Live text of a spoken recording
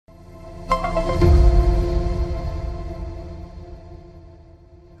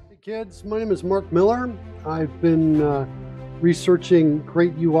kids, my name is Mark Miller. I've been researching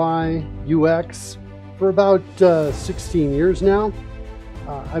great UI, UX for about 16 years now.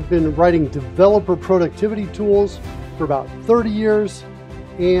 I've been writing developer productivity tools for about 30 years,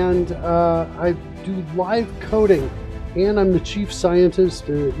 and I do live coding, and I'm the chief scientist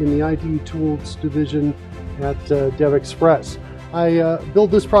in the IDE tools division at DevExpress. I build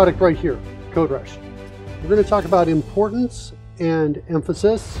this product right here, CodeRush. We're going to talk about importance and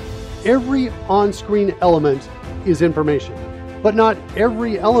emphasis. Every on-screen element is information, but not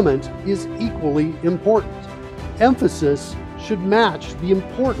every element is equally important. Emphasis should match the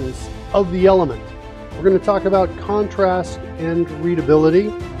importance of the element. We're going to talk about contrast and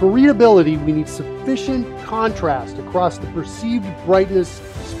readability. For readability, we need sufficient contrast across the perceived brightness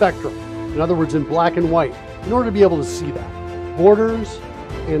spectrum. In other words, in black and white, in order to be able to see that. Borders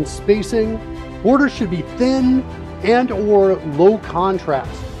and spacing. Borders should be thin and or low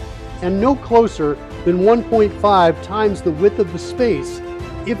contrast, and no closer than 1.5 times the width of the space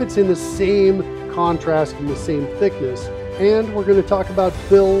if it's in the same contrast and the same thickness. And we're going to talk about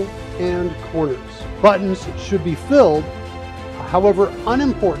fill and corners. Buttons should be filled. However,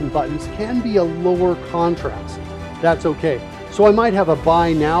 unimportant buttons can be a lower contrast. That's okay. So I might have a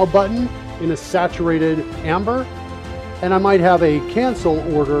buy now button in a saturated amber, and I might have a cancel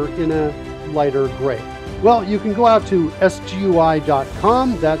order in a lighter gray. Well, you can go out to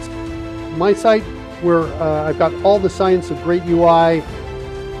sgui.com. That's my site where I've got all the science of great UI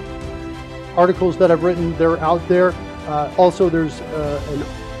articles that I've written. They're out there. Also, there's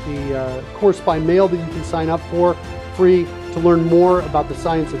a course by mail that you can sign up for free to learn more about the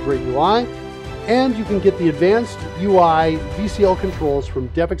science of great UI. And you can get the advanced UI VCL controls from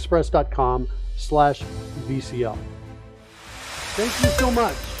devexpress.com/VCL. Thank you so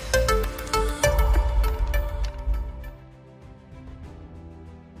much.